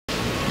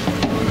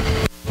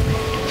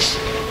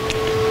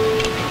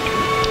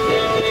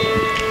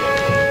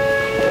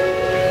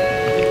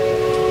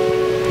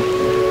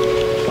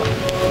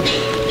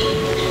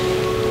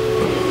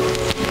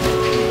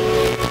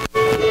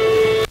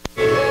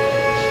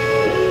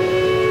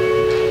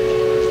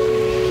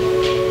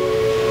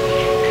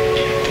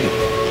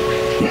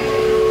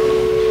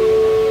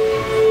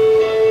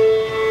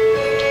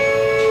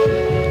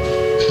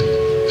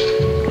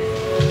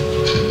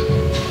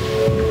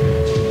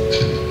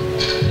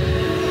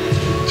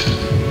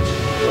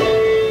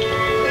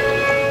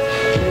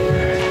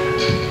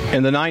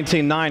In the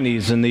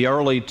 1990s and the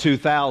early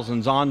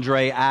 2000s,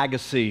 Andre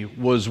Agassi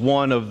was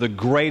one of the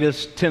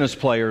greatest tennis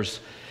players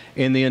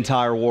in the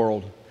entire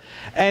world.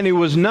 And he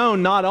was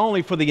known not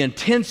only for the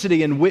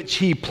intensity in which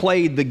he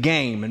played the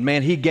game, and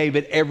man, he gave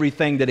it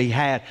everything that he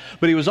had,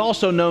 but he was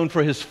also known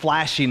for his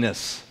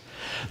flashiness,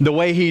 the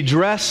way he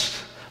dressed,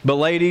 but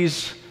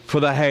ladies, for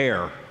the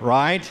hair,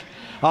 right?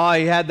 Oh,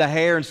 he had the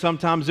hair, and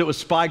sometimes it was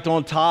spiked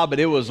on top, but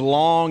it was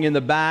long in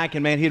the back,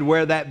 and man, he'd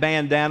wear that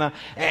bandana,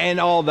 and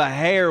all the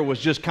hair was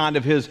just kind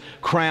of his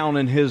crown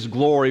and his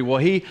glory. Well,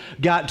 he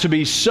got to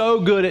be so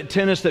good at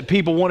tennis that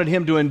people wanted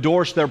him to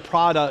endorse their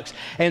products,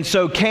 and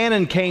so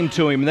Canon came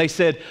to him, and they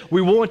said,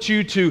 we want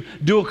you to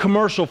do a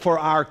commercial for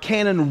our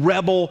Canon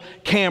Rebel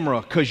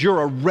camera, because you're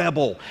a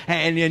rebel,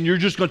 and you're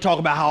just going to talk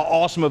about how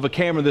awesome of a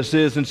camera this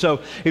is. And so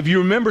if you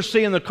remember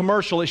seeing the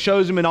commercial, it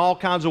shows him in all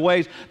kinds of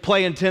ways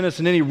playing tennis,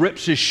 and then he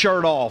rips his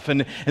shirt off,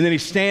 and then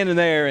he's standing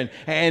there,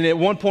 and at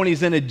one point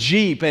he's in a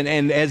Jeep,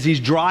 and as he's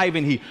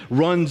driving, he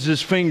runs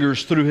his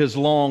fingers through his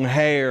long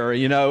hair,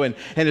 you know, and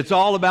it's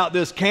all about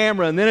this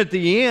camera. And then at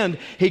the end,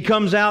 he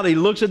comes out, he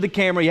looks at the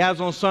camera, he has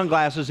on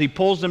sunglasses, he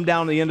pulls them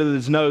down to the end of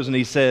his nose, and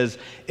he says,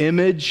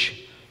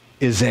 "Image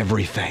is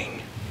everything."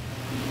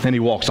 And he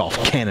walks off,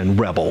 Canon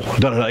Rebel.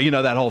 You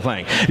know that whole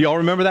thing. Y'all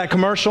remember that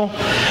commercial?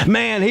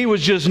 Man, he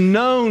was just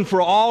known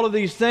for all of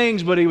these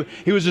things, but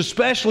he was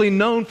especially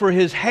known for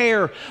his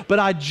hair. But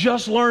I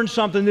just learned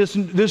something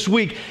this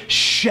week.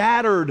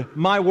 Shattered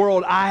my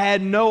world. I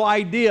had no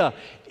idea.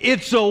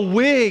 It's a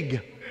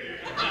wig.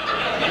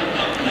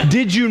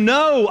 Did you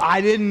know? I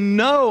didn't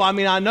know. I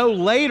mean, I know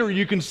later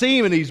you can see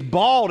him and he's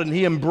bald and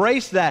he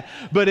embraced that.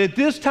 But at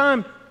this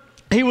time,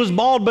 he was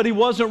bald, but he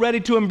wasn't ready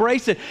to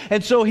embrace it.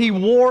 And so he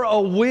wore a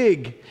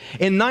wig.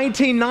 In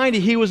 1990,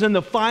 he was in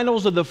the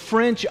finals of the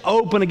French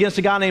Open against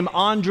a guy named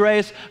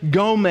Andres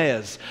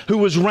Gomez, who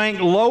was ranked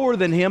lower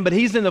than him, but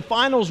he's in the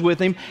finals with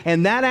him.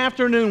 And that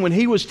afternoon, when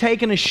he was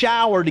taking a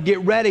shower to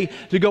get ready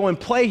to go and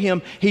play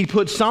him, he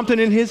put something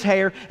in his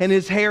hair, and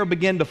his hair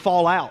began to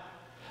fall out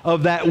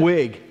of that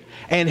wig.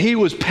 And he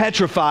was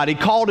petrified. He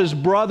called his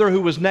brother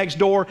who was next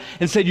door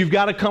and said, "You've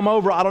got to come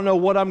over. I don't know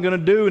what I'm going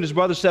to do." And his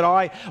brother said, "All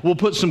right, we'll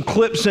put some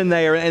clips in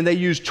there." And they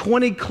used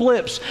 20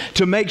 clips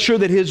to make sure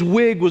that his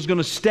wig was going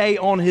to stay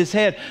on his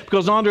head.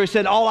 Because Andre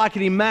said, all I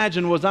could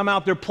imagine was I'm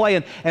out there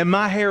playing and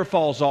my hair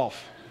falls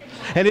off.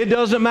 And it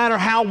doesn't matter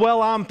how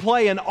well I'm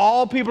playing.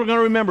 All people are going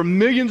to remember,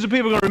 millions of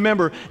people are going to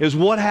remember, is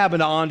what happened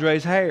to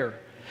Andre's hair.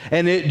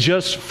 And it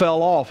just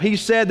fell off. He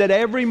said that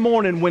every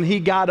morning when he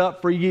got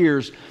up for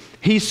years,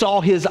 he saw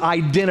his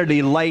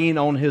identity laying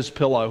on his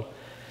pillow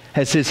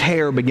as his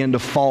hair began to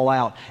fall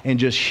out in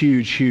just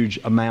huge, huge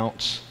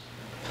amounts.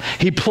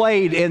 He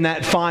played in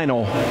that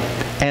final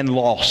and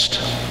lost.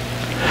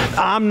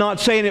 I'm not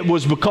saying it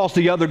was because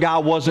the other guy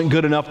wasn't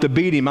good enough to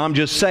beat him. I'm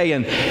just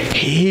saying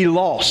he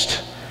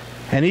lost.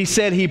 And he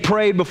said he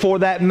prayed before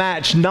that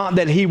match, not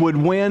that he would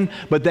win,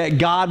 but that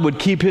God would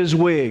keep his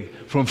wig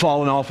from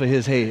falling off of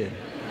his head.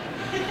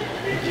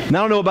 And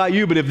I don't know about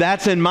you, but if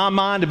that's in my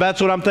mind, if that's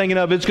what I'm thinking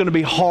of, it's going to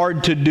be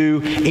hard to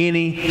do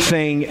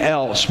anything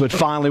else. But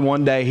finally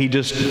one day he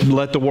just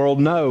let the world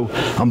know,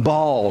 I'm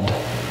bald.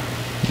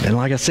 And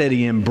like I said,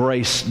 he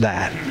embraced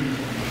that.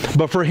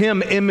 But for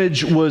him,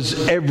 image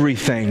was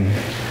everything.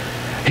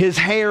 His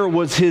hair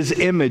was his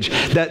image.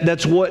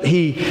 That's what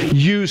he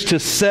used to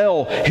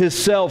sell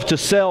himself, to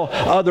sell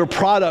other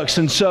products.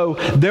 And so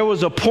there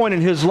was a point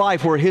in his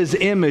life where his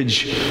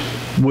image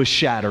was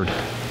shattered.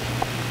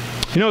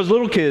 You know, as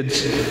little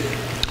kids,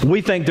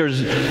 we think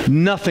there's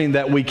nothing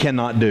that we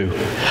cannot do.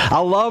 I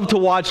love to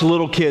watch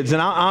little kids,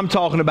 and I'm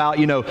talking about,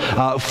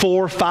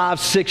 4, 5,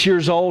 6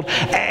 years old,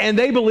 and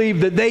they believe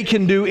that they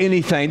can do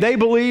anything. They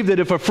believe that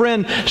if a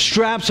friend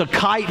straps a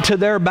kite to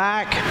their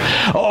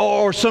back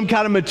or some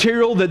kind of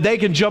material, that they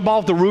can jump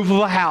off the roof of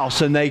a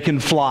house and they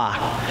can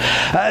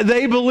fly.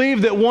 They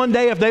believe that one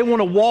day if they want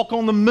to walk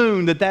on the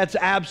moon, that's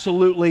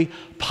absolutely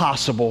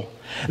possible.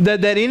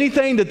 That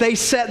anything that they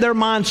set their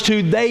minds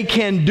to, they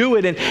can do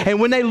it. And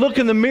when they look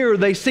in the mirror,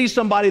 they see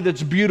somebody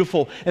that's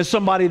beautiful and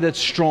somebody that's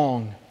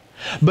strong.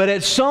 But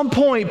at some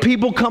point,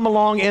 people come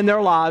along in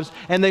their lives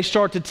and they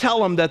start to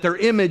tell them that their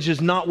image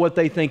is not what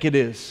they think it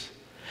is.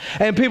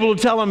 And people will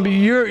tell them,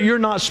 you're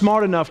not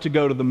smart enough to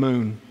go to the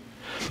moon.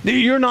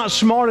 You're not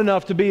smart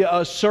enough to be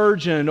a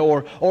surgeon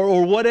or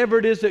whatever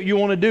it is that you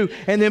want to do.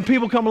 And then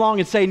people come along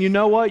and say, you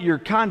know what, you're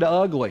kind of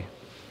ugly.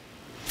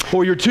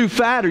 Or you're too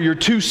fat, or you're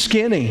too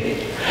skinny,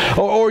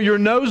 or your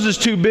nose is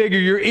too big, or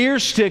your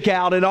ears stick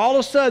out. And all of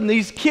a sudden,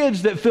 these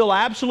kids that feel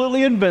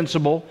absolutely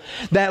invincible,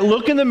 that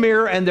look in the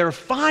mirror and they're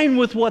fine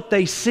with what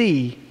they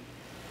see,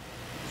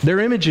 their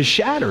image is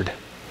shattered.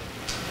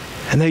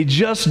 And they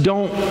just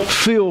don't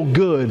feel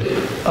good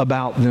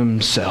about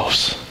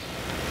themselves.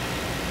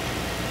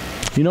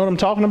 You know what I'm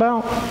talking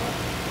about?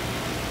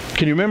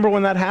 Can you remember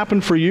when that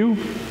happened for you?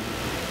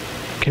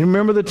 Can you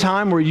remember the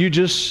time where you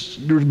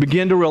just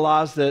begin to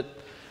realize that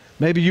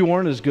maybe you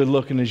weren't as good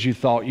looking as you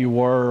thought you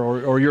were,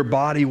 or your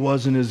body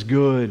wasn't as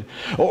good,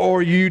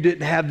 or you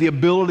didn't have the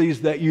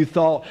abilities that you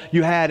thought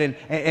you had,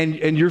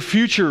 and your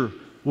future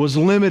was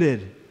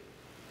limited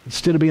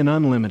instead of being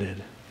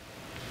unlimited.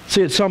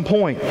 See, at some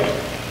point,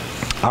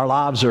 our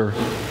lives are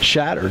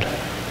shattered.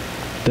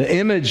 The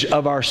image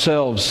of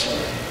ourselves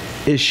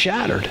is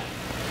shattered.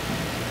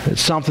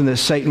 It's something that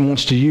Satan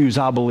wants to use,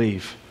 I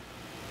believe,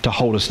 to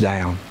hold us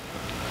down.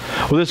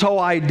 Well, this whole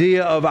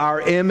idea of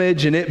our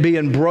image and it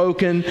being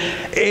broken,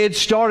 it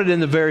started in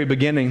the very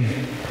beginning.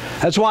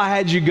 That's why I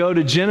had you go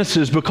to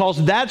Genesis,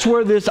 because that's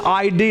where this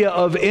idea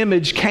of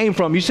image came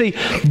from. You see,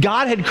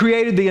 God had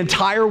created the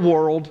entire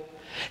world.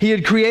 He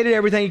had created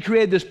everything. He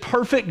created this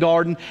perfect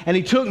garden, and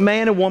He took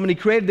man and woman, He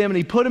created them, and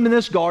He put them in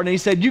this garden, and He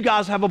said, you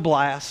guys have a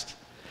blast.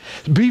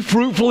 Be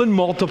fruitful and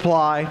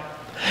multiply.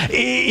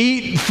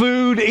 Eat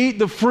food, eat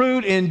the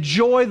fruit,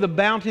 enjoy the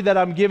bounty that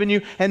I'm giving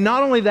you. And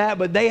not only that,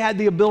 but they had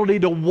the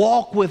ability to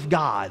walk with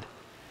God.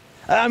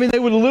 I mean, they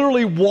would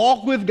literally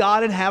walk with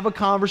God and have a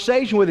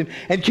conversation with Him.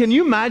 And can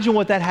you imagine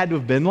what that had to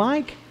have been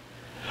like?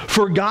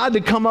 For God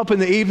to come up in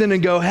the evening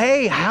and go,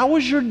 hey, how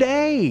was your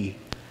day?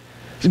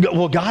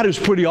 Well, God, it was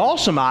pretty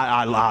awesome.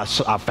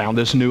 I found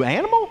this new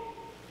animal.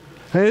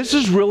 Hey, this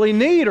is really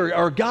neat.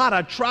 Or God,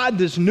 I tried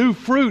this new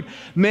fruit.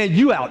 Man,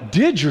 you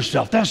outdid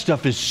yourself. That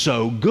stuff is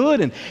so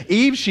good. And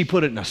Eve, she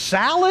put it in a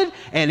salad,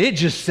 and it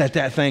just set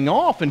that thing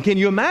off. And can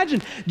you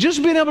imagine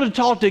just being able to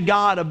talk to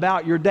God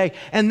about your day?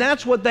 And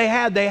that's what they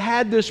had. They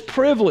had this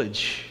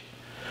privilege.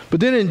 But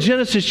then in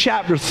Genesis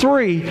chapter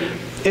 3,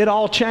 it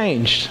all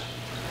changed.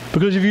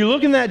 Because if you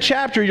look in that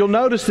chapter, you'll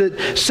notice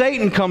that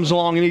Satan comes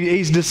along and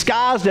he's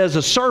disguised as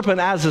a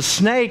serpent, as a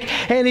snake,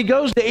 and he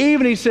goes to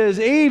Eve and he says,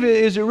 Eve,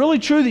 is it really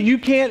true that you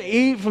can't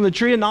eat from the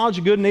tree of knowledge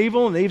of good and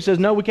evil? And Eve says,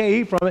 no, we can't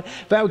eat from it.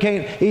 In fact, we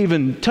can't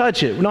even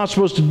touch it. We're not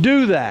supposed to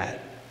do that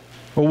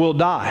or we'll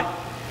die.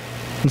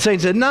 And Satan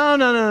said,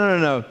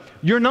 no.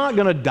 You're not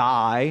going to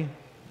die.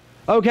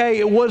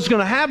 Okay, what's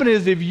going to happen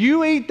is if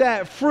you eat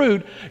that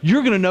fruit,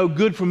 you're going to know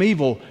good from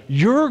evil.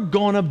 You're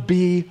going to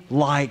be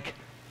like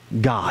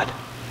God.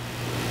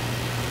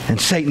 And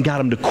Satan got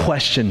them to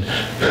question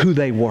who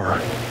they were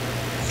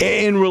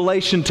in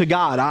relation to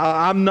God.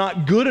 I'm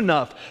not good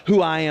enough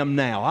who I am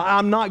now.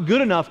 I'm not good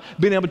enough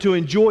being able to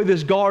enjoy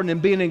this garden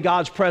and being in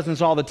God's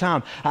presence all the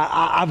time.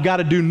 I've got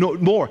to do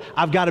more.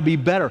 I've got to be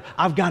better.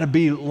 I've got to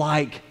be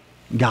like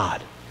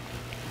God.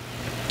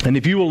 And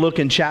if you will look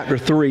in chapter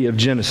 3 of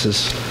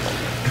Genesis,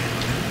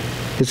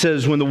 it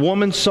says, when the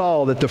woman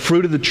saw that the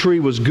fruit of the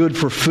tree was good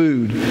for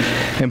food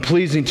and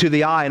pleasing to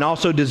the eye and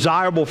also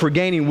desirable for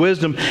gaining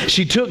wisdom,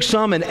 she took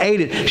some and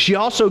ate it. She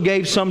also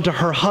gave some to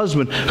her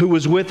husband who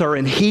was with her,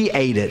 and he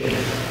ate it.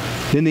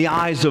 Then the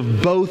eyes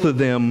of both of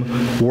them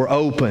were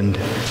opened,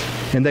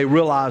 and they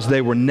realized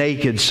they were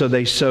naked, so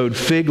they sewed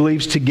fig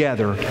leaves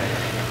together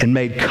and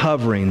made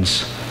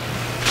coverings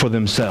for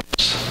themselves.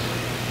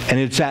 And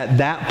it's at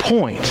that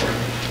point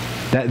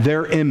that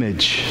their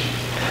image,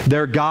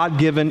 their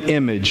God-given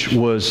image,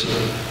 was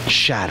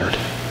shattered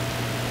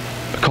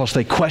because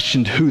they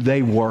questioned who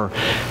they were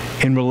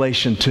in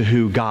relation to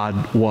who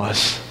God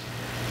was.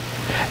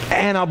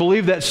 And I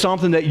believe that's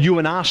something that you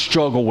and I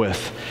struggle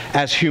with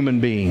as human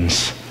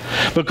beings.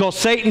 Because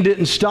Satan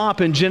didn't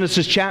stop in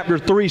Genesis chapter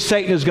 3.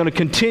 Satan is going to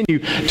continue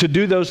to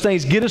do those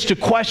things, get us to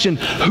question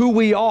who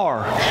we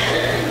are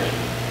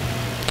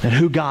and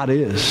who God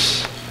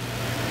is.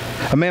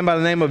 A man by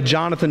the name of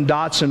Jonathan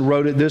Dotson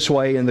wrote it this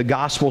way in The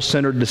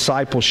Gospel-Centered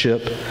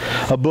Discipleship,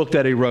 a book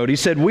that he wrote. He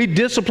said, we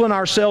discipline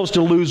ourselves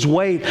to lose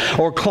weight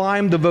or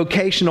climb the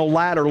vocational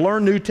ladder,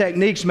 learn new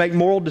techniques, make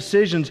moral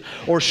decisions,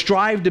 or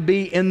strive to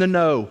be in the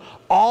know,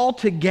 all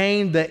to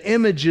gain the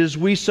images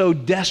we so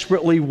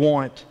desperately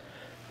want.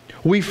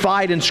 We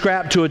fight and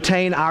scrap to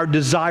attain our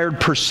desired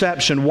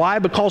perception. Why?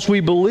 Because we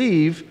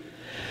believe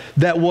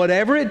that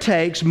whatever it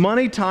takes,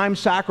 money, time,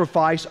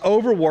 sacrifice,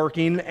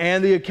 overworking,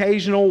 and the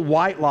occasional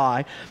white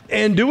lie,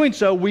 in doing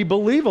so, we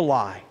believe a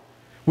lie.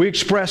 We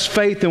express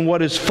faith in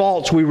what is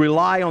false. We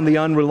rely on the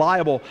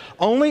unreliable.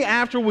 Only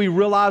after we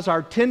realize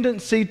our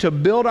tendency to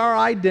build our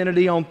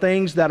identity on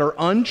things that are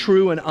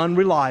untrue and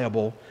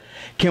unreliable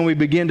can we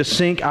begin to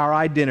sink our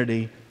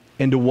identity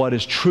into what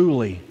is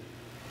truly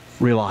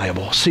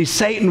reliable. See,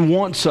 Satan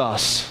wants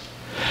us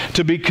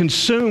to be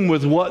consumed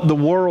with what the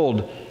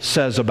world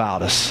says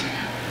about us.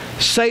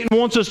 Satan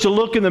wants us to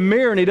look in the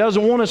mirror, and he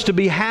doesn't want us to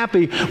be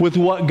happy with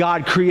what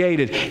God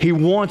created. He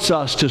wants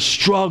us to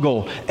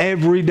struggle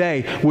every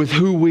day with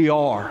who we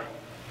are.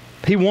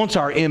 He wants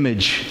our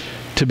image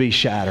to be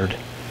shattered.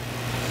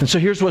 And so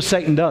here's what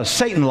Satan does.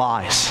 Satan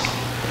lies.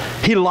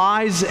 He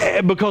lies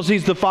because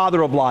he's the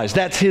father of lies.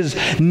 That's his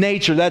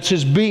nature. That's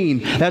his being.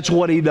 That's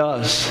what he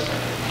does.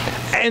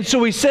 And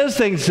so he says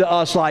things to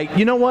us like,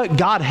 you know what?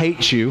 God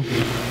hates you.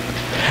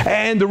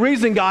 And the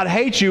reason God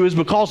hates you is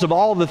because of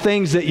all the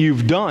things that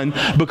you've done,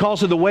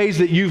 because of the ways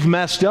that you've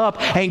messed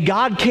up. And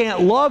God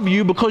can't love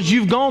you because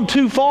you've gone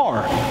too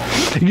far.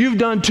 You've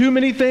done too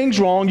many things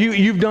wrong.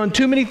 You've done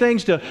too many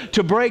things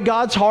to break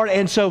God's heart.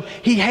 And so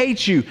He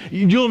hates you.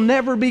 You'll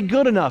never be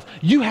good enough.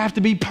 You have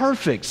to be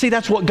perfect. See,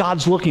 that's what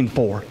God's looking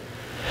for.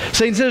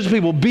 Satan says to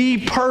people, be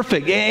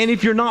perfect. And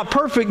if you're not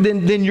perfect,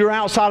 then you're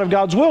outside of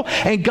God's will.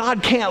 And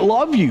God can't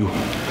love you.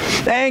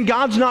 And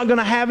God's not going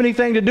to have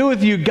anything to do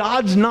with you.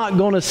 God's not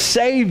going to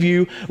save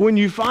you when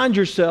you find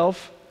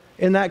yourself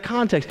in that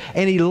context.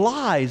 And he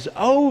lies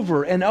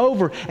over and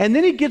over. And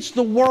then he gets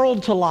the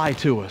world to lie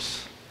to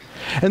us.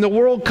 And the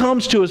world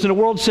comes to us and the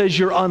world says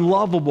you're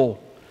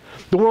unlovable.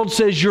 The world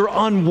says you're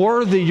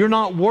unworthy. You're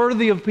not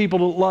worthy of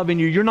people loving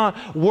you. You're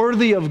not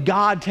worthy of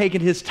God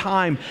taking his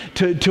time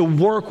to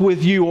work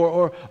with you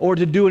or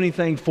to do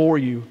anything for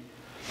you.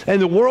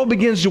 And the world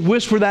begins to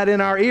whisper that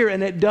in our ear,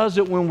 and it does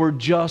it when we're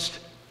just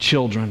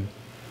children.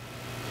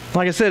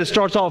 Like I said, it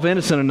starts off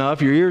innocent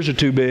enough. Your ears are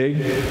too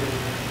big.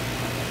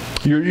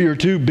 You're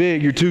too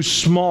big, you're too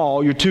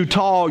small, you're too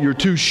tall, you're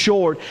too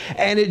short.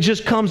 And it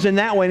just comes in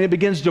that way, and it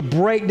begins to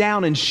break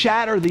down and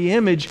shatter the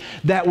image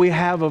that we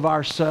have of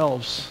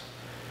ourselves.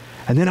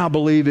 And then I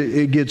believe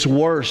it gets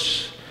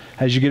worse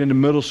as you get into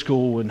middle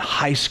school and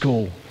high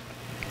school.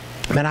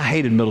 Man, I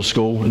hated middle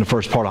school in the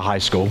first part of high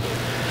school.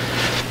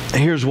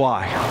 And here's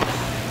why.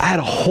 I had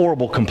a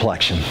horrible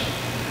complexion.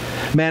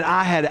 Man,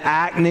 I had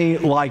acne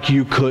like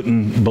you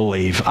couldn't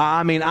believe.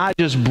 I mean, I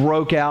just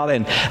broke out,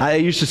 and I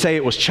used to say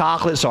it was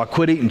chocolate, so I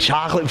quit eating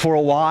chocolate for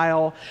a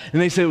while.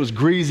 And they said it was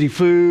greasy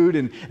food,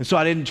 and so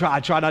I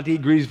tried not to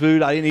eat greasy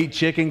food. I didn't eat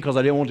chicken because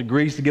I didn't want the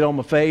grease to get on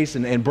my face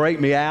and break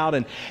me out.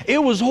 And it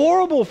was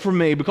horrible for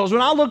me because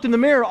when I looked in the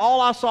mirror, all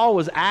I saw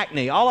was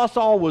acne. All I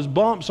saw was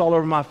bumps all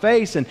over my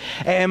face. And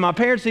my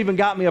parents even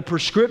got me a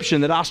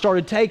prescription that I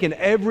started taking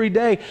every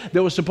day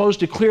that was supposed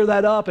to clear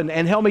that up and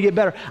help me get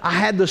better. I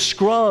had the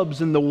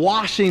scrubs and the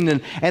washing,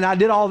 and I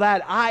did all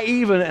that.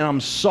 And I'm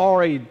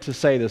sorry to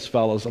say this,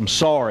 fellas, I'm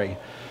sorry,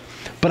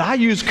 but I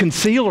used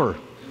concealer,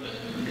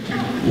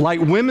 like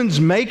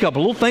women's makeup, a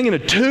little thing in a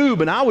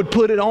tube, and I would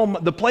put it on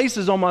the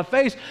places on my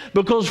face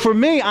because for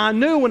me, I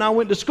knew when I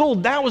went to school,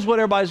 that was what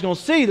everybody's going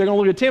to see. They're going to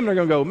look at Tim and they're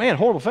going to go, man,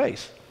 horrible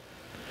face.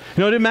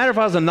 You know, it didn't matter if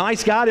I was a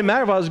nice guy, it didn't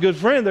matter if I was a good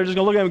friend, they're just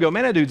going to look at him and go,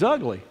 man, that dude's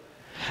ugly.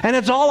 And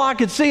that's all I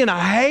could see. And I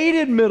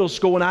hated middle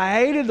school, and I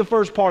hated the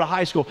first part of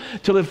high school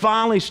till it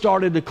finally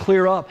started to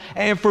clear up.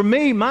 And for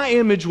me, my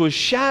image was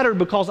shattered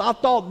because I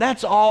thought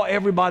that's all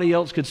everybody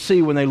else could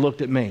see when they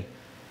looked at me.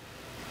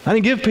 I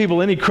didn't give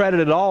people any credit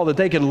at all that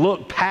they could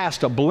look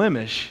past a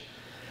blemish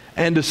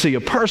and to see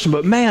a person.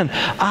 But man,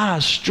 I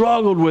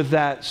struggled with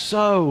that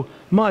so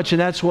much, and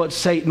that's what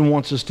Satan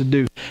wants us to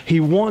do. He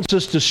wants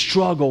us to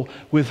struggle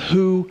with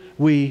who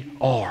we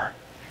are.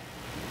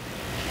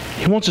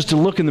 He wants us to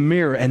look in the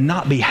mirror and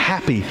not be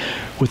happy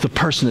with the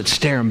person that's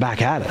staring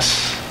back at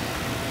us.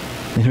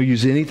 And he'll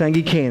use anything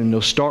he can, and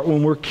he'll start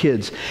when we're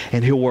kids,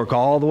 and he'll work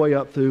all the way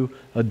up through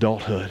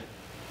adulthood.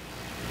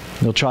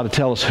 He'll try to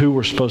tell us who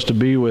we're supposed to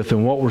be with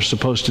and what we're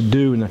supposed to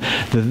do and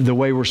the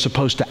way we're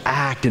supposed to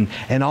act and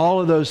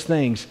all of those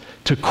things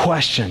to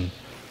question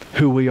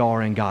who we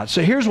are in God.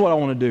 So here's what I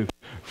want to do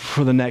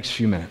for the next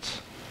few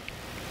minutes.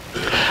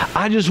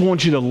 I just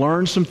want you to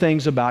learn some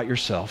things about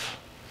yourself.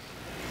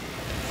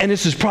 And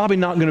this is probably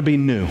not going to be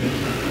new,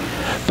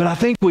 but I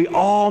think we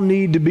all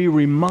need to be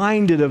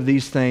reminded of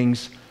these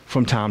things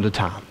from time to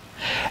time.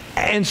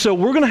 And so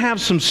we're going to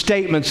have some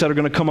statements that are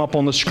going to come up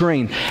on the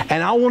screen,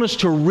 and I want us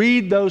to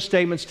read those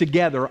statements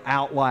together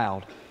out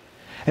loud.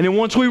 And then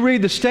once we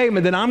read the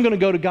statement, then I'm going to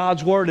go to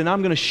God's Word and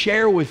I'm going to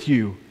share with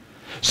you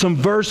some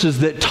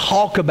verses that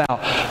talk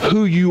about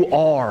who you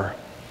are,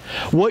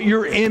 what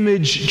your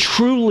image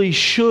truly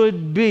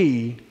should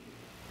be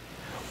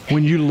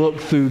when you look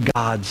through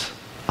God's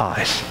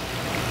eyes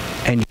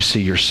and you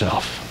see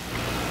yourself.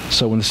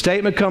 So when the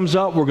statement comes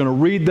up, we're going to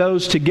read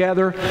those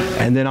together,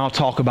 and then I'll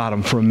talk about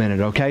them for a minute,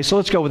 okay? So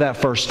let's go with that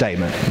first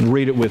statement and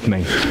read it with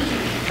me.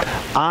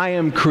 I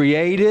am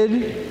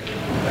created.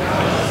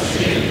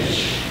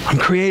 I'm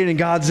created in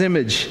God's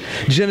image.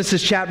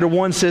 Genesis chapter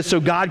 1 says,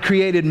 so God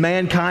created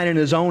mankind in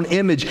His own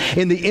image.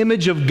 In the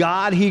image of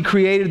God, He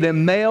created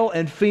them, male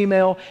and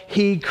female,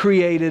 He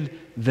created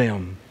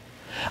them.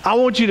 I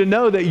want you to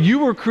know that you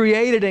were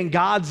created in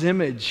God's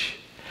image.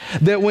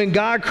 That when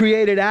God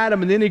created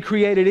Adam and then He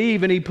created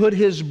Eve and He put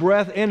His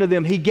breath into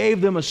them, He gave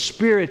them a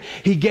spirit,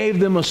 He gave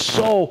them a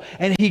soul,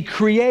 and He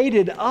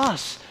created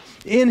us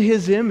in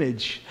His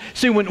image.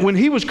 See, when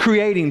He was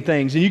creating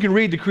things, and you can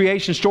read the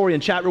creation story in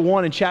chapter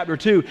 1 and chapter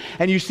 2,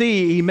 and you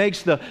see He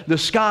makes the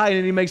sky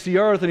and He makes the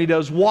earth and He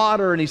does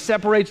water and He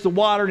separates the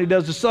water and He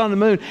does the sun and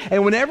the moon.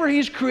 And whenever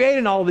He's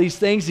creating all these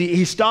things,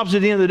 He stops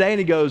at the end of the day and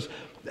He goes,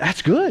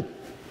 that's good.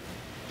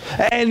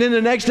 And then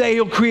the next day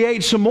He'll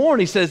create some more and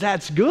He says,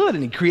 that's good.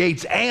 And He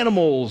creates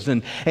animals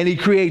and He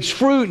creates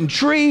fruit and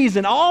trees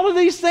and all of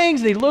these things.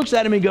 And He looks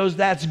at them and He goes,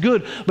 that's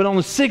good. But on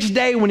the sixth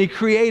day when He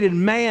created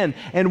man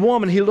and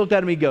woman, He looked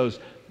at them and He goes,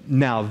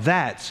 now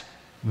that's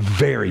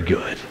very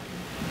good.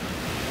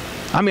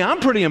 I mean, I'm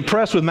pretty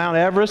impressed with Mount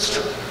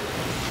Everest.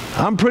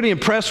 I'm pretty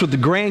impressed with the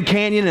Grand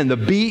Canyon and the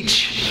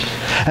beach.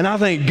 And I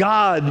think,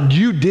 God,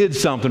 you did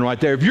something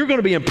right there. If you're going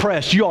to be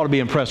impressed, you ought to be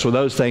impressed with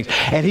those things.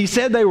 And He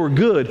said they were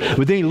good,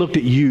 but then He looked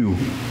at you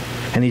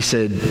and He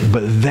said,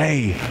 but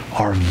they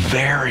are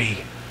very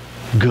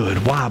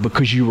good. Why?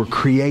 Because you were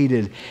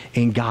created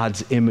in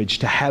God's image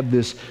to have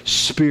this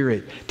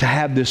spirit, to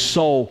have this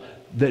soul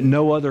that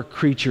no other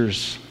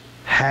creatures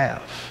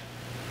have.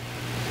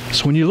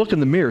 So when you look in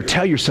the mirror,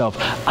 tell yourself,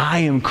 I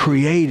am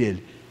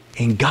created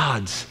in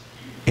God's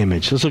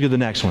image. Let's look at the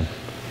next one.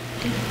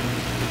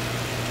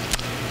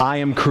 I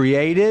am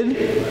created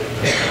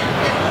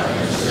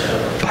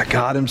by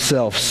God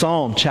Himself.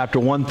 Psalm chapter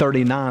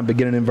 139,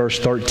 beginning in verse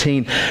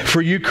 13.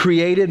 For you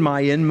created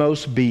my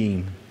inmost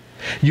being.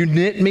 You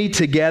knit me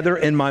together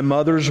in my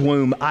mother's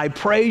womb. I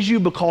praise you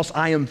because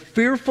I am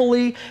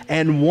fearfully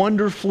and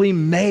wonderfully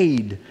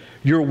made.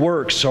 Your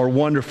works are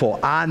wonderful.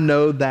 I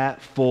know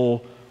that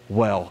full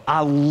well.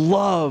 I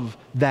love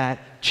that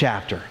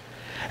chapter.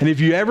 And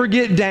if you ever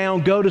get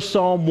down, go to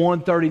Psalm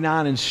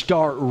 139 and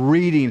start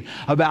reading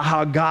about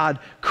how God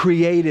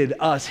created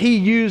us. He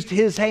used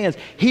His hands.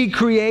 He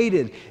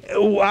created.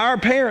 Our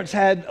parents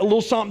had a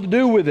little something to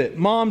do with it,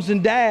 moms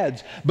and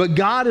dads. But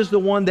God is the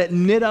one that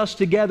knit us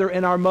together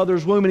in our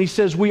mother's womb. And He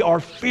says we are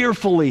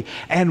fearfully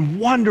and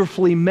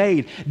wonderfully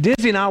made.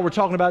 Dizzy and I were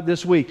talking about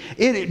this week.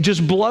 It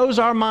just blows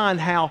our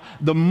mind how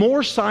the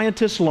more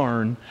scientists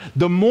learn,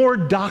 the more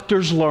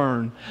doctors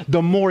learn,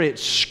 the more it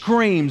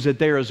screams that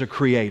there is a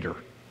creator.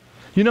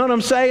 You know what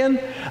I'm saying?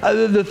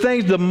 The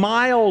things, the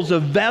miles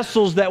of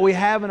vessels that we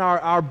have in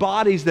our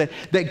bodies that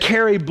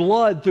carry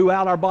blood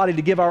throughout our body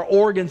to give our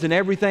organs and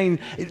everything,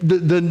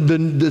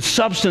 the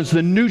substance,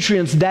 the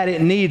nutrients that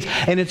it needs.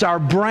 And it's our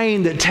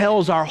brain that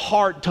tells our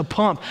heart to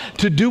pump,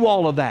 to do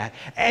all of that.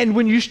 And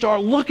when you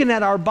start looking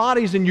at our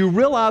bodies and you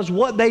realize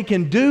what they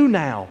can do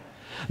now,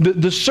 the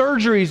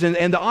surgeries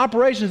and the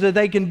operations that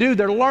they can do,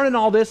 they're learning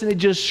all this, and it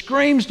just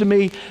screams to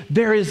me,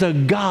 there is a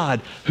God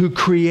who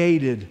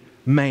created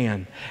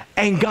man.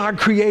 And God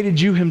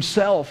created you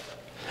Himself.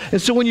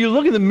 And so when you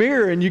look in the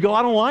mirror and you go,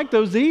 I don't like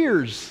those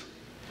ears,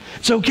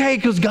 it's okay,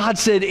 because God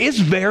said it's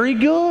very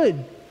good.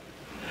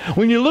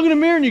 When you look in the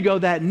mirror and you go,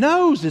 that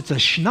nose, it's a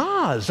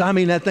schnoz. I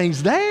mean, that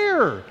thing's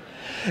there.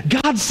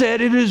 God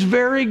said it is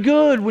very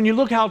good. When you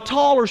look how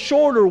tall or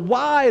short or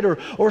wide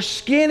or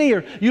skinny,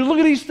 or you look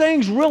at these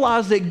things,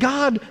 realize that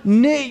God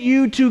knit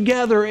you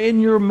together in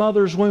your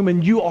mother's womb,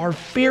 and you are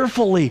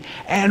fearfully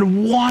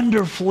and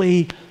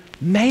wonderfully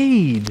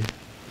made.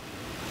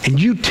 And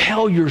you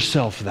tell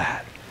yourself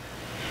that.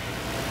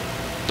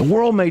 The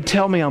world may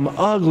tell me I'm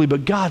ugly,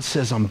 but God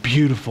says I'm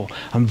beautiful.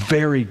 I'm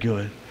very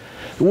good.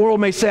 The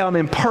world may say I'm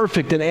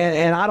imperfect and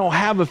I don't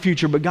have a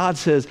future, but God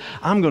says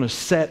I'm going to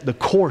set the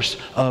course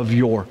of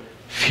your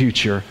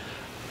future.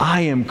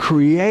 I am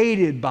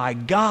created by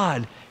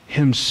God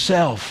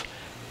Himself,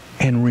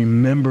 and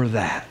remember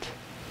that.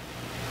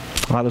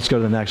 All right, let's go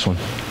to the next one.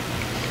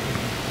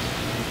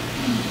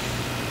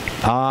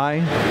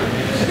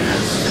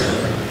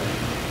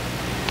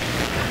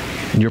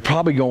 And you're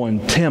probably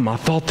going, Tim, I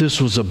thought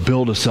this was a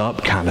build us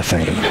up kind of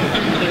thing.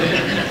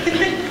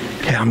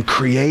 Okay, I'm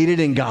created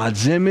in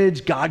God's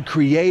image. God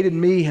created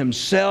me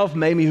Himself,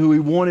 made me who He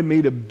wanted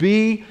me to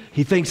be.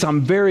 He thinks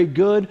I'm very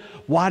good.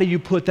 Why do you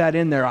put that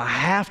in there? I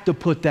have to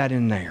put that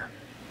in there,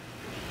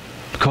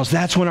 because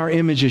that's when our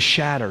image is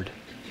shattered.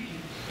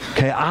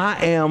 Okay,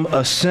 I am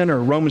a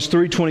sinner. Romans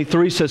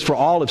 3:23 says, for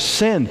all have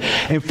sinned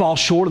and fall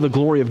short of the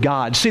glory of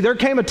God. See, there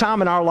came a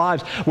time in our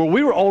lives where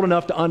we were old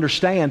enough to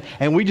understand,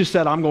 and we just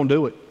said, I'm going to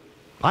do it.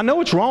 I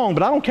know it's wrong,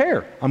 but I don't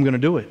care. I'm going to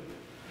do it.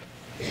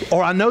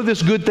 Or I know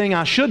this good thing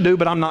I should do,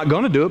 but I'm not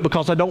going to do it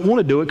because I don't want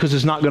to do it because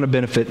it's not going to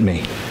benefit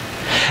me.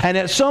 And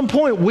at some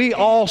point, we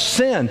all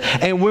sin.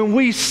 And when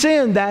we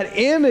sin, that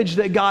image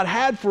that God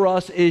had for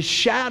us is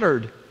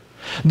shattered.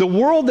 The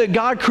world that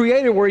God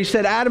created, where He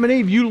said, Adam and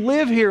Eve, you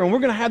live here, and we're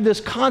going to have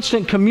this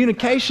constant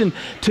communication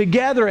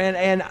together,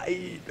 and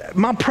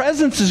my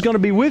presence is going to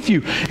be with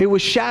you. It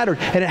was shattered.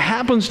 And it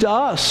happens to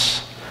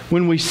us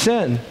when we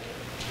sin.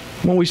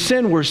 When we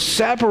sin, we're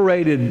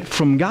separated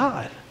from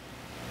God.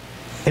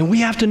 And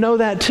we have to know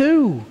that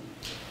too.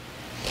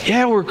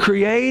 Yeah, we're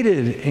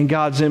created in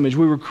God's image.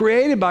 We were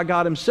created by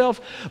God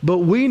Himself, but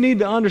we need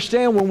to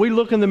understand when we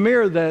look in the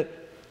mirror that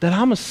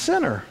I'm a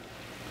sinner.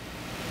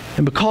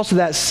 And because of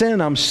that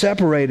sin, I'm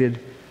separated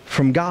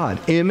from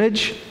God.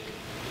 Image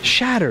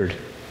shattered.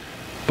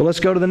 But let's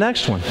go to the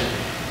next one.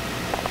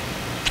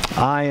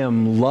 I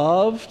am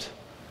loved.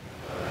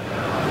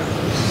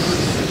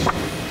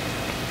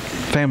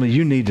 Family,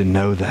 you need to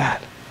know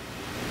that.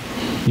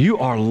 You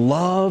are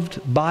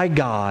loved by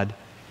God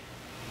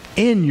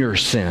in your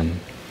sin.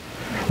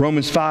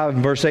 Romans 5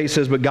 verse 8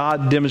 says, but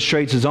God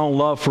demonstrates His own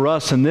love for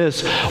us in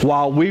this: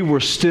 while we were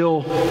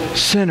still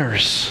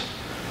sinners,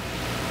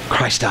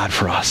 Christ died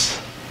for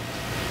us.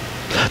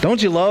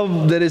 Don't you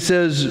love that it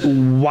says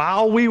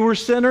while we were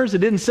sinners? It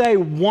didn't say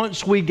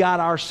once we got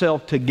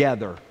ourselves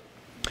together.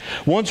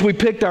 Once we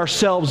picked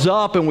ourselves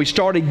up and we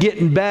started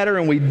getting better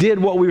and we did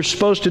what we were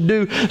supposed to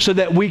do so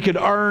that we could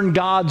earn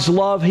God's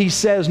love. He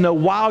says, no,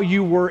 while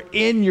you were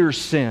in your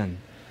sin,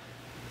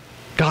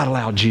 God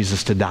allowed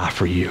Jesus to die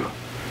for you.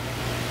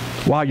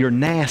 While you're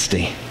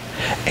nasty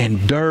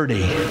and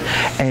dirty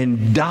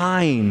and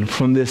dying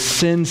from this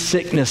sin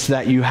sickness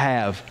that you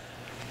have,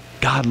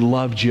 God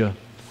loved you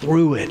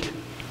through it.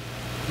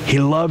 He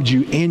loved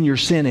you in your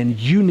sin, and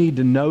you need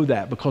to know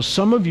that, because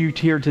some of you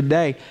here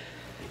today,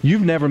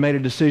 you've never made a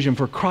decision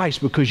for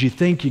Christ because you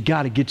think you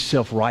got to get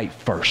yourself right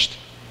first.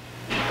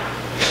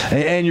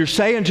 And you're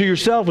saying to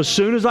yourself, as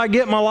soon as I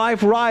get my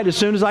life right, as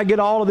soon as I get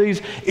all of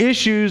these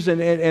issues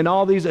and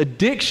all these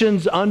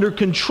addictions under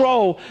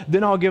control,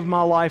 then I'll give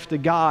my life to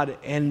God.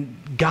 And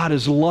God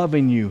is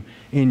loving you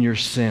in your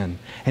sin.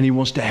 And He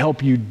wants to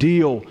help you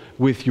deal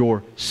with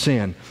your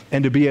sin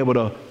and to be able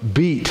to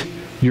beat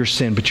your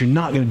sin. But you're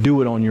not going to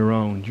do it on your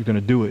own. You're going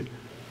to do it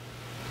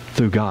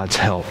through God's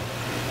help,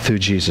 through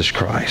Jesus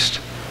Christ.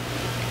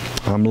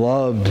 I'm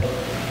loved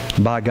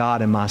by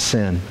God in my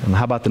sin. And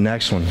how about the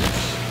next one?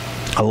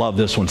 I love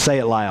this one. Say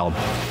it loud.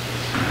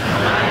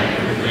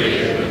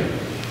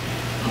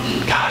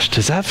 Gosh,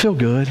 does that feel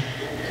good?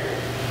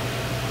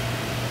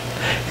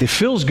 It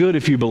feels good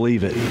if you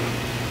believe it.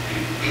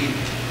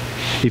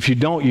 If you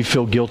don't, you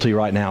feel guilty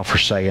right now for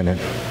saying it.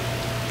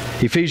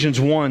 Ephesians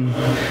 1,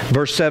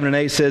 verse 7 and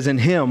 8 says, in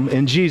Him,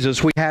 in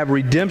Jesus, we have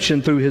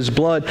redemption through His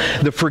blood,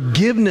 the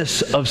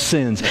forgiveness of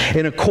sins,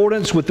 in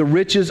accordance with the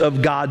riches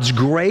of God's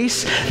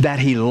grace that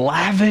He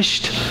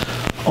lavished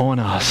on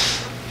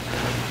us.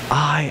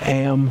 I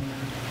am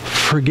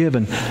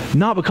forgiven.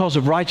 Not because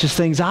of righteous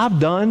things I've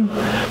done,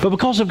 but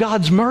because of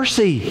God's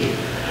mercy.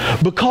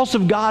 Because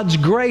of God's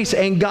grace.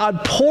 And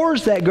God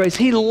pours that grace.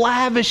 He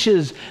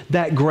lavishes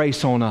that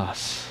grace on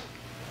us.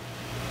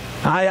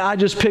 I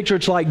just picture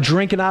it's like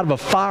drinking out of a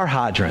fire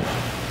hydrant.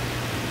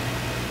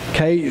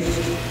 Okay?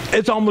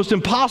 It's almost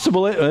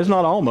impossible. It's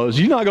not almost.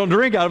 You're not going to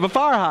drink out of a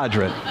fire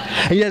hydrant.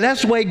 And yet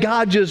that's the way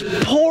God just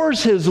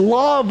pours His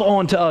love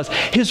onto us,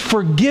 His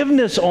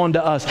forgiveness onto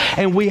us.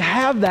 And we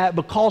have that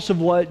because of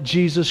what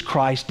Jesus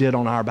Christ did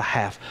on our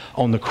behalf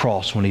on the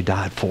cross when He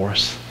died for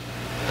us.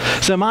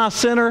 So am I a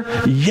sinner?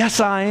 Yes,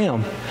 I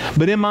am.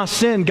 But in my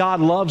sin, God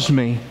loves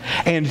me.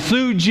 And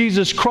through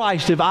Jesus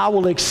Christ, if I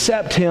will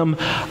accept Him,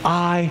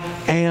 I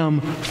am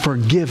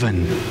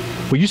forgiven.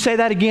 Will you say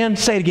that again?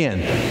 Say it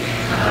again.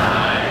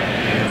 I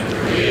am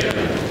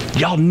forgiven.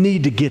 Y'all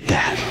need to get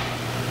that.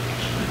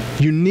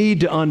 You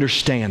need to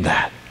understand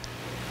that.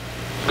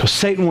 Because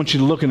Satan wants you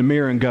to look in the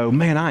mirror and go,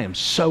 man, I am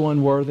so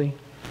unworthy.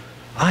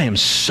 I am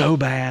so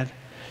bad.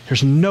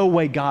 There's no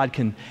way God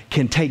can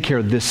take care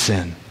of this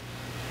sin.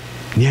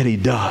 And yet He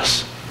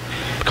does,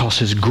 because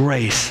His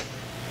grace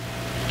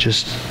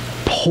just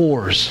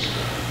pours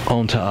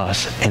onto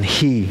us, and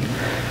He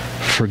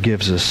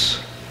forgives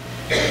us.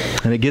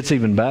 And it gets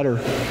even better.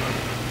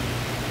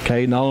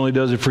 Okay, not only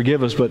does it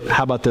forgive us, but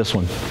how about this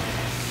one?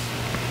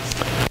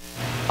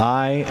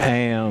 I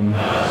am,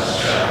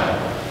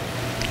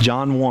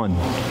 John 1,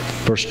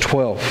 verse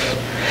 12.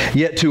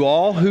 Yet to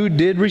all who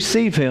did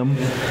receive Him,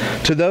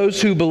 to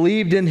those who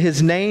believed in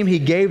His name, He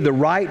gave the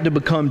right to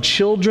become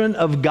children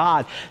of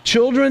God.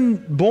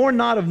 Children born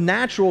not of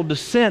natural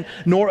descent,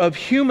 nor of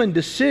human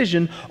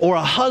decision or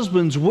a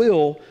husband's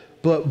will,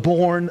 but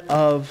born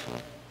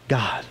of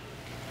God.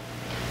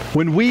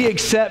 When we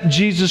accept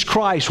Jesus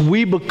Christ,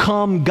 we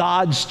become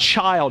God's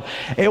child.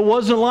 It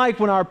wasn't like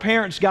when our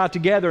parents got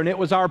together and it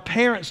was our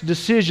parents'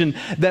 decision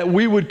that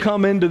we would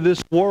come into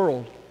this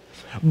world.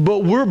 But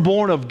we're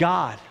born of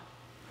God.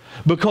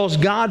 Because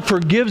God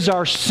forgives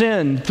our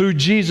sin through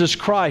Jesus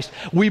Christ,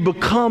 we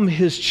become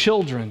His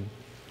children.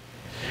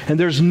 And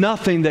there's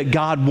nothing that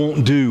God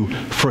won't do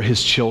for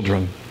His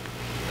children.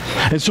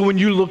 And so when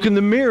you look in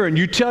the mirror and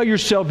you tell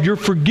yourself you're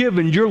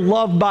forgiven, you're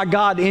loved by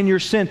God in your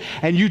sin,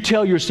 and you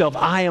tell yourself,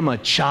 I am a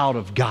child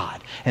of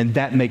God, and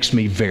that makes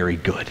me very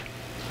good.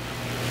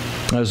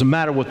 It doesn't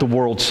matter what the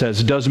world says.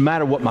 It doesn't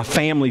matter what my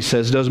family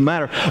says. It doesn't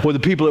matter what the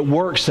people at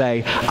work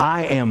say.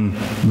 I am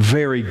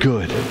very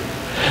good.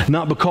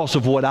 Not because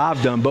of what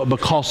I've done, but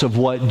because of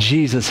what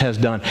Jesus has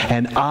done.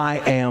 And I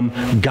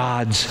am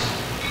God's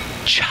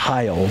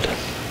child.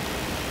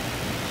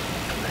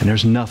 And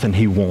there's nothing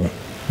He won't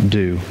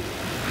do.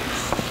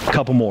 A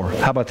couple more.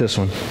 How about this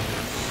one?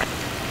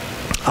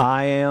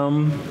 I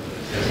am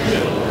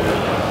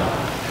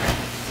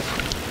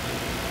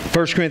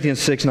 1 Corinthians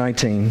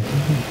 6:19.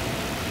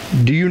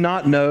 Do you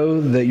not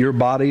know that your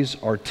bodies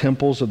are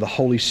temples of the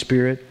Holy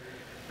Spirit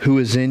who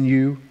is in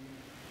you,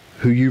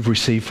 who you've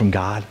received from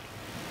God?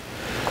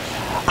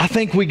 I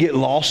think we get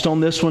lost on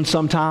this one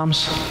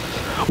sometimes.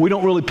 We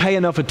don't really pay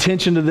enough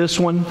attention to this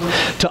one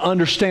to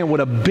understand what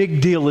a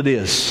big deal it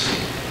is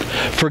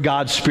for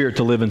God's Spirit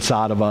to live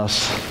inside of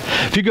us.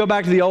 If you go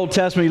back to the Old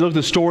Testament, you look at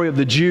the story of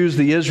the Jews,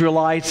 the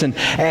Israelites,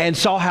 and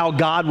saw how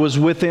God was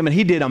with them, and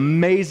He did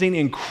amazing,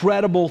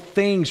 incredible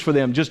things for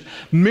them, just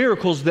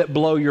miracles that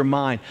blow your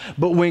mind.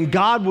 But when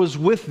God was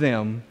with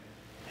them,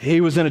 He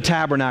was in a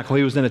tabernacle,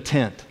 He was in a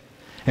tent,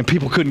 and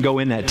people couldn't go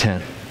in that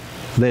tent.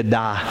 They'd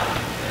die.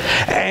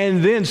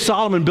 And then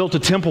Solomon built a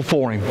temple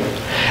for him,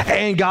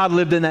 and God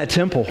lived in that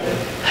temple.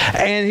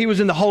 And He was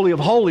in the Holy of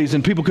Holies,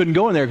 and people couldn't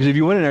go in there because if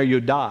you went in there,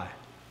 you'd die.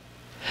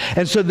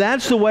 And so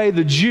that's the way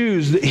the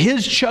Jews,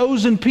 His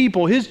chosen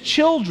people, His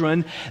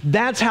children,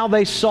 that's how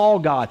they saw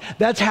God.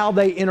 That's how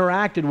they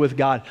interacted with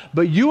God.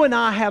 But you and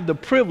I have the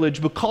privilege,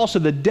 because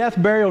of the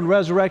death, burial, and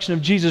resurrection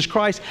of Jesus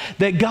Christ,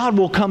 that God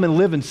will come and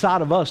live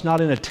inside of us,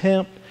 not in a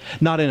tent,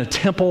 not in a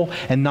temple,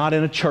 and not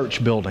in a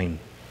church building.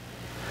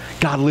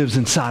 God lives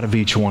inside of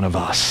each one of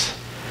us.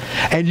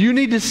 And you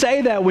need to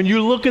say that when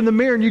you look in the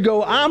mirror and you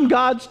go, I'm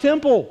God's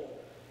temple.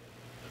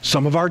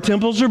 Some of our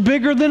temples are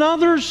bigger than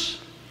others.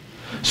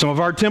 Some of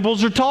our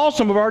temples are tall,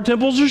 some of our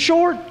temples are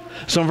short.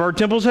 Some of our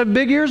temples have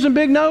big ears and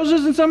big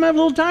noses, and some have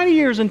little tiny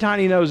ears and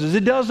tiny noses.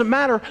 It doesn't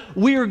matter.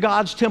 We are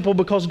God's temple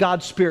because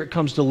God's Spirit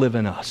comes to live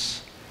in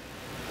us.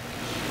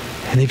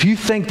 And if you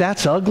think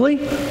that's ugly,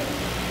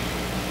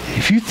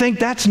 if you think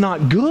that's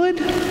not good,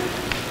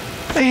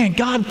 man,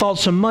 God thought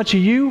so much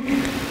of you.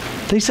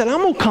 He said,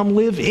 I'm going to come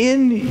live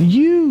in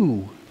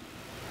you,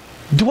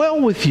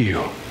 dwell with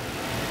you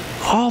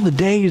all the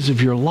days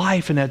of your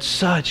life, and that's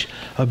such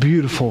a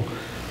beautiful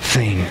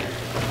thing.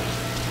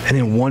 And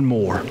then one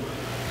more,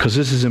 because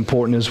this is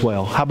important as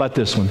well. How about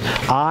this one?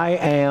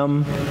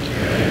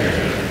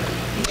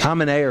 I'm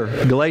an heir.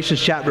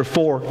 Galatians chapter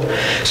 4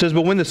 says,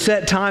 but when the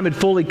set time had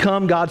fully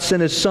come, God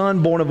sent His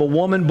Son, born of a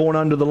woman, born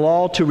under the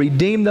law, to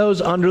redeem those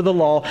under the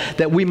law,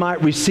 that we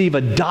might receive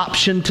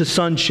adoption to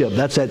sonship.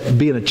 That's that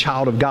being a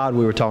child of God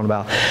we were talking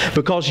about.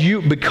 Because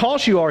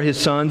you are His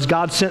sons,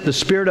 God sent the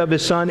Spirit of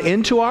His Son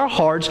into our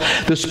hearts,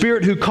 the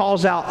Spirit who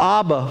calls out,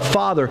 Abba,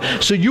 Father.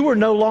 So you are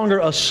no longer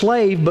a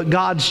slave, but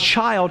God's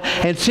child.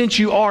 And since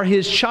you are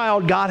His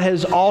child, God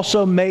has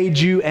also made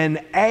you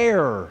an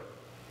heir.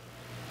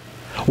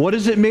 What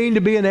does it mean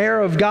to be an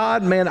heir of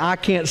God? Man, I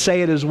can't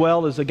say it as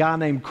well as a guy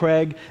named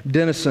Craig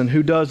Dennison,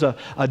 who does a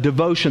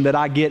devotion that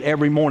I get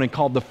every morning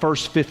called The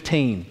First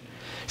 15.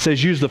 It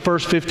says use the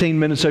first 15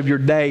 minutes of your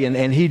day,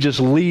 and he just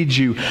leads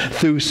you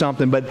through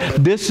something. But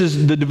this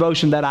is the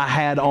devotion that I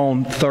had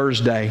on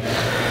Thursday.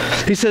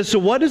 He says, so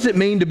what does it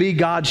mean to be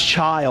God's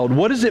child?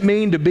 What does it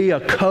mean to be a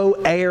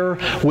co-heir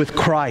with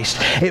Christ?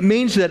 It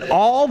means that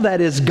all that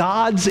is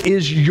God's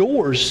is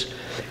yours.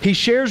 He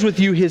shares with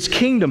you His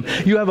kingdom.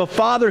 You have a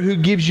Father who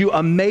gives you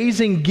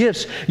amazing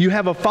gifts. You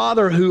have a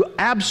Father who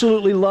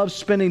absolutely loves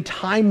spending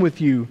time with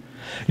you.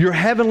 Your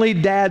heavenly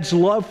Dad's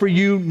love for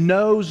you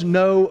knows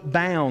no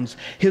bounds.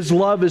 His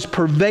love is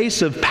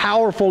pervasive,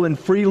 powerful, and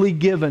freely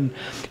given.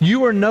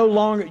 You no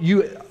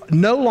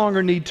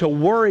longer need to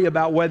worry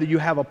about whether you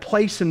have a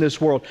place in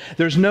this world.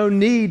 There's no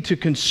need to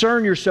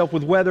concern yourself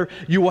with whether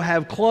you will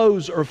have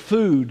clothes or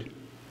food.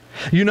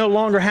 You no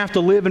longer have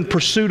to live in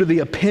pursuit of the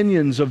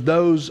opinions of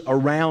those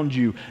around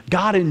you.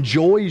 God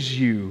enjoys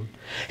you.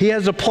 He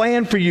has a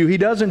plan for you. He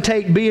doesn't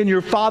take being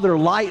your father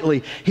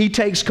lightly. He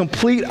takes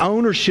complete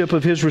ownership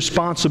of His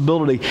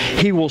responsibility.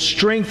 He will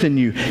strengthen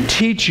you,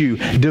 teach you,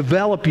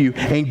 develop you,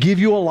 and give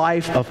you a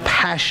life of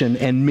passion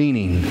and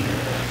meaning.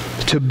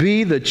 To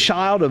be the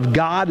child of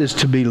God is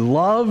to be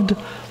loved,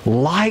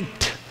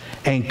 liked,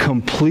 and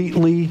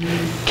completely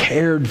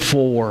cared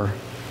for.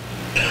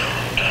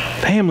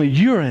 Family,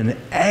 you're an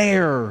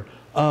heir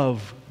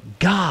of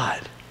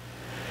God.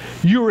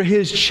 You're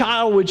His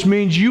child, which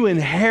means you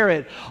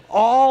inherit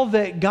all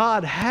that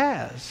God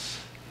has.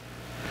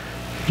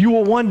 You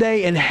will one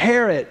day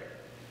inherit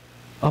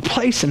a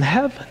place in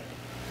heaven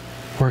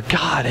where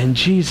God and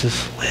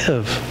Jesus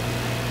live.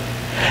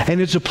 And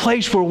it's a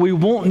place where we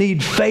won't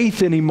need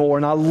faith anymore.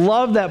 And I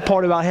love that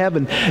part about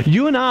heaven.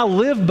 You and I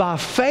live by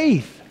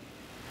faith.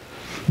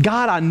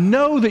 God, I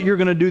know that you're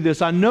going to do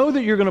this. I know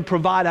that you're going to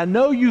provide. I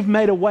know you've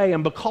made a way.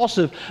 And because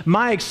of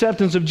my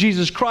acceptance of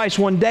Jesus Christ,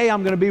 one day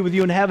I'm going to be with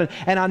you in heaven.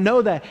 And I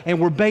know that. And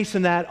we're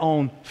basing that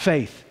on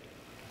faith.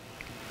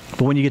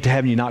 But when you get to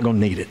heaven, you're not going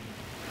to need it.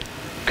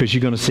 Because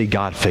you're going to see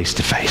God face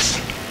to face.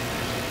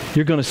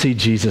 You're going to see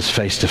Jesus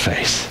face to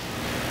face.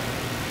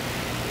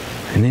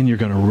 And then you're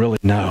going to really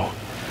know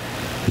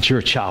that you're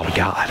a child of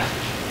God.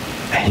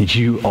 And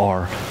you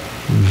are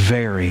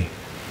very,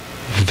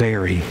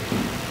 very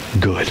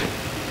good.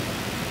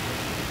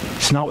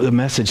 It's not the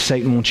message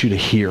Satan wants you to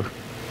hear.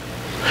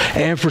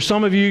 And for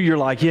some of you, you're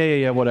like,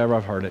 yeah, whatever,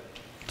 I've heard it.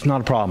 It's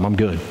not a problem, I'm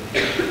good.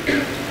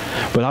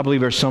 But I believe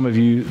there's some of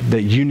you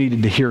that you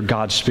needed to hear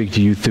God speak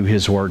to you through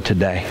His Word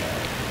today.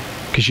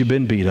 Because you've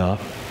been beat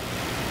up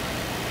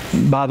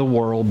by the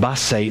world, by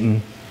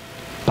Satan,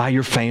 by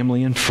your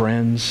family and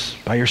friends,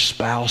 by your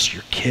spouse,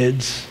 your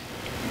kids.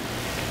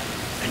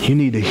 And you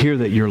need to hear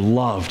that you're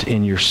loved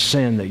in your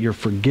sin, that you're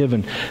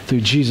forgiven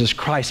through Jesus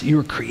Christ. You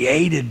were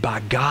created by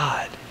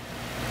God.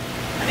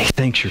 And He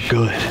thinks you're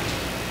good.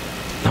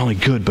 Not only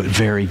good, but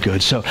very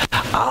good. So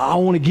I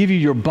want to give you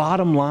your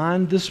bottom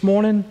line this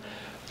morning,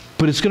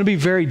 but it's going to be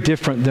very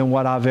different than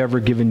what I've ever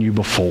given you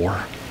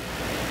before.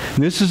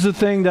 And this is the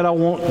thing that I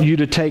want you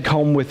to take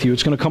home with you.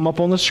 It's going to come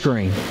up on the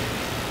screen.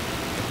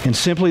 And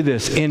simply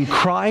this: in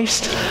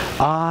Christ,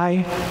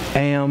 I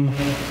am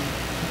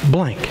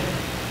blank.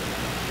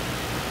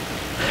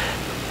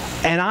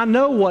 And I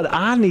know what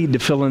I need to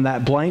fill in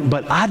that blank,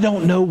 but I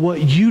don't know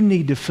what you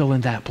need to fill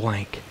in that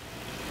blank.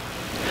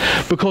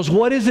 Because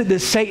what is it that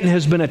Satan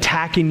has been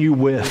attacking you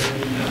with?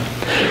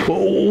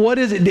 What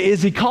is it?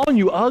 Is he calling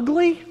you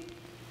ugly?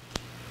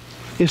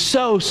 If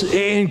so,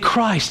 in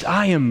Christ,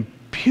 I am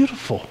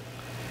beautiful.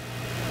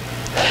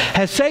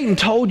 Has Satan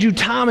told you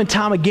time and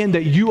time again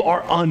that you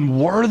are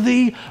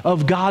unworthy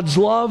of God's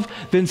love?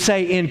 Then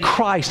say, in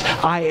Christ,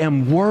 I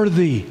am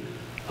worthy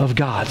of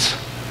God's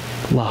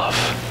love.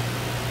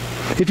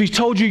 If He's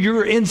told you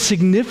you're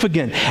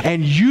insignificant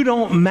and you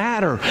don't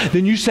matter,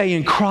 then you say,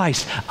 in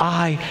Christ,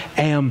 I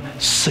am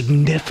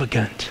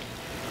significant.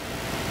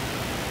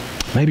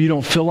 Maybe you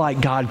don't feel like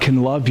God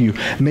can love you.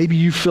 Maybe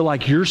you feel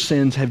like your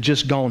sins have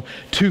just gone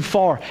too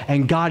far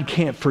and God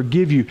can't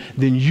forgive you.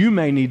 Then you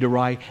may need to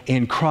write,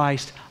 in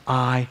Christ,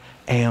 I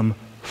am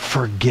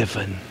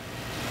forgiven.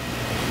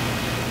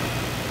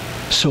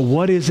 So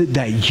what is it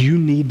that you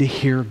need to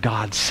hear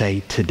God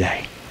say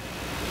today?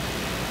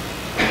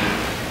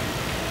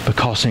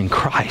 Because in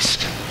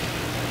Christ,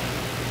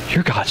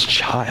 you're God's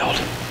child.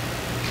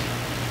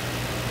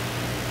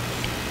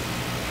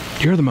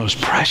 You're the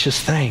most precious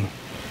thing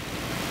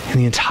in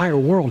the entire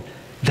world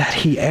that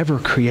He ever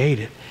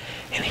created.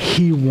 And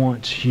He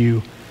wants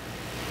you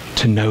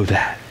to know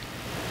that.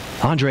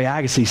 Andre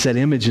Agassi said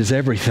image is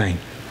everything.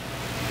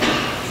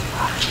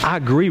 I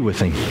agree with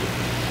him.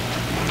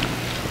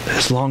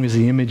 As long as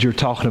the image you're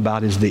talking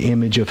about is the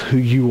image of who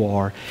you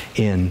are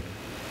in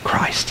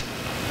Christ.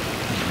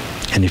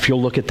 And if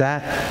you'll look at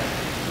that,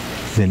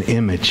 then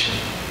image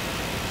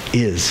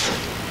is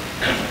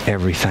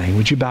everything.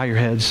 Would you bow your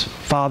heads?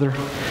 Father,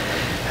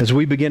 as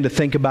we begin to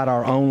think about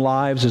our own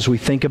lives, as we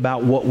think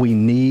about what we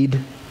need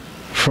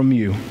from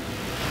you,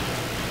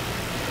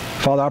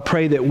 Father, I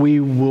pray that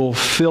we will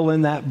fill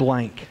in that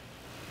blank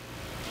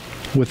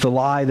with the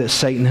lie that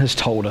Satan has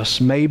told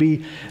us.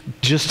 Maybe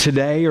just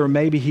today, or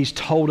maybe he's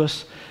told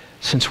us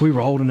since we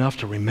were old enough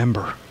to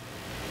remember.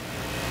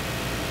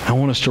 I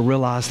want us to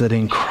realize that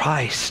in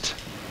Christ,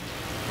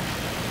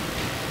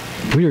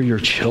 we are your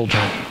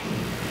children.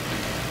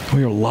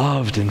 We are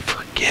loved and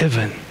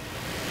forgiven.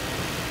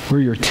 We're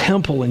your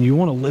temple and you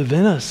want to live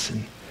in us.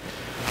 And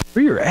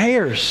we're your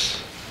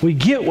heirs. We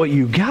get what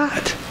you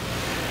got.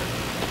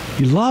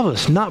 You love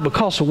us not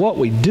because of what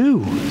we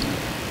do,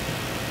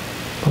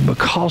 but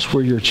because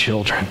we're your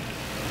children.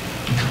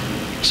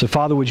 So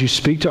Father, would you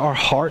speak to our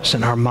hearts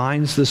and our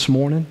minds this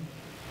morning?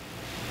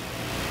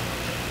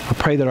 I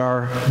pray that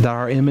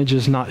our image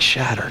is not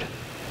shattered,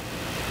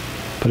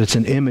 but it's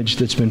an image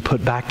that's been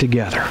put back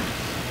together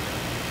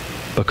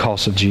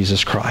because of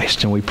Jesus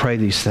Christ. And we pray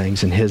these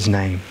things in His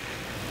name.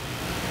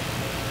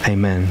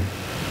 Amen.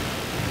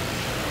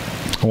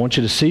 I want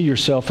you to see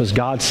yourself as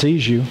God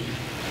sees you.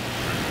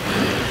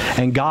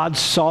 And God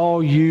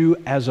saw you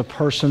as a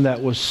person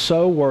that was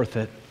so worth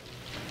it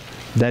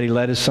that He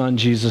let His Son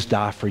Jesus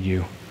die for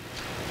you.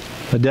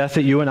 A death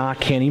that you and I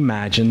can't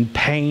imagine,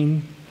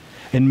 pain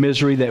and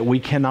misery that we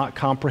cannot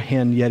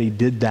comprehend, yet He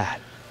did that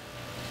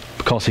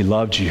because He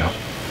loved you.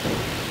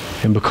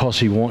 And because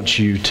He wants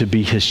you to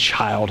be His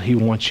child, He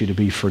wants you to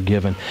be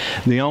forgiven.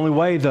 The only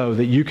way, though,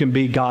 that you can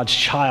be God's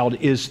child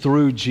is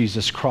through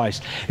Jesus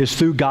Christ. It's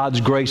through God's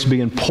grace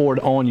being poured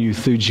on you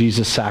through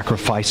Jesus'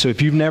 sacrifice. So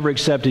if you've never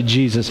accepted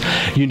Jesus,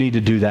 you need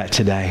to do that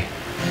today.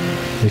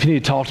 If you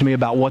need to talk to me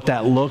about what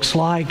that looks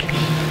like,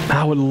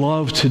 I would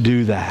love to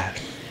do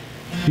that.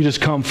 You just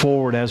come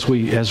forward as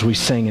we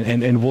sing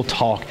and we'll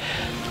talk,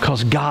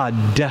 because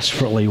God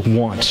desperately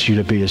wants you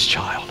to be His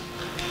child.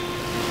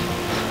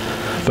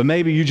 But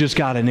maybe you just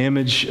got an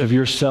image of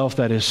yourself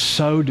that is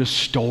so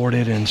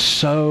distorted and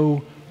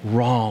so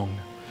wrong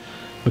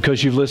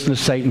because you've listened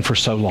to Satan for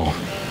so long.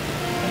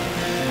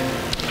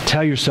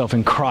 Tell yourself,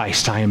 in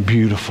Christ, I am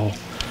beautiful.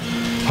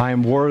 I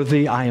am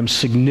worthy. I am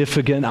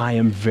significant. I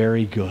am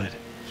very good.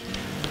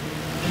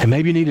 And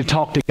maybe you need to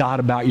talk to God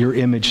about your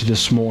image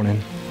this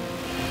morning,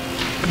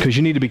 because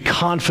you need to be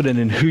confident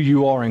in who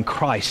you are in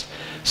Christ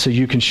so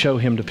you can show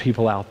Him to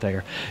people out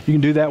there. You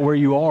can do that where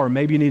you are.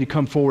 Maybe you need to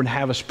come forward and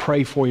have us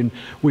pray for you, and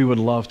we would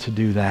love to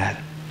do that.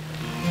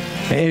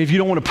 And if you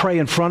don't want to pray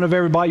in front of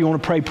everybody, you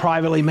want to pray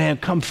privately, man,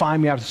 come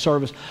find me after the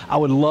service. I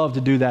would love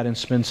to do that and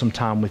spend some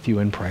time with you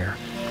in prayer.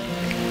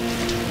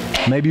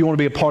 Maybe you want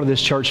to be a part of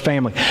this church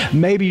family.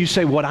 Maybe you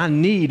say, what I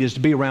need is to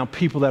be around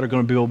people that are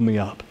going to build me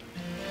up.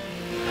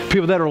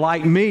 People that are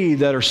like me,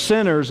 that are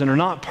sinners and are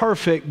not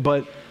perfect,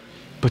 but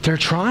they're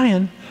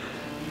trying.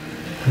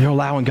 They're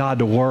allowing God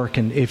to work.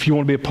 And if you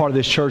want to be a part of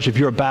this church, if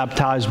you're a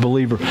baptized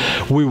believer,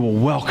 we will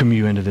welcome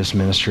you into this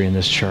ministry in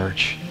this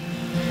church.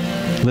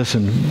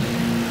 Listen,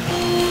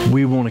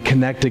 we want to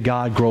connect to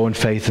God, grow in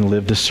faith, and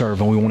live to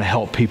serve. And we want to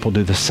help people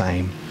do the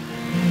same.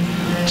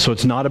 So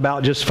it's not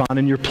about just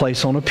finding your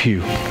place on a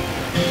pew.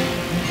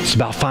 It's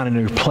about finding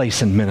your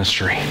place in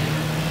ministry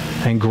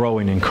and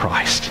growing in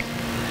Christ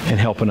and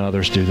helping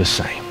others do the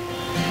same.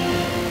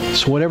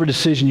 So whatever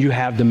decision you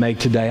have to make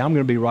today, I'm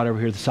going to be right over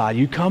here at the side.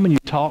 You come and you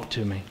talk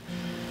to me.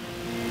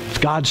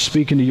 If God's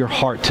speaking to your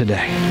heart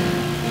today,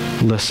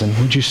 listen.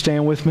 Would you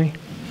stand with me?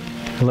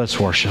 Let's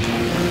worship.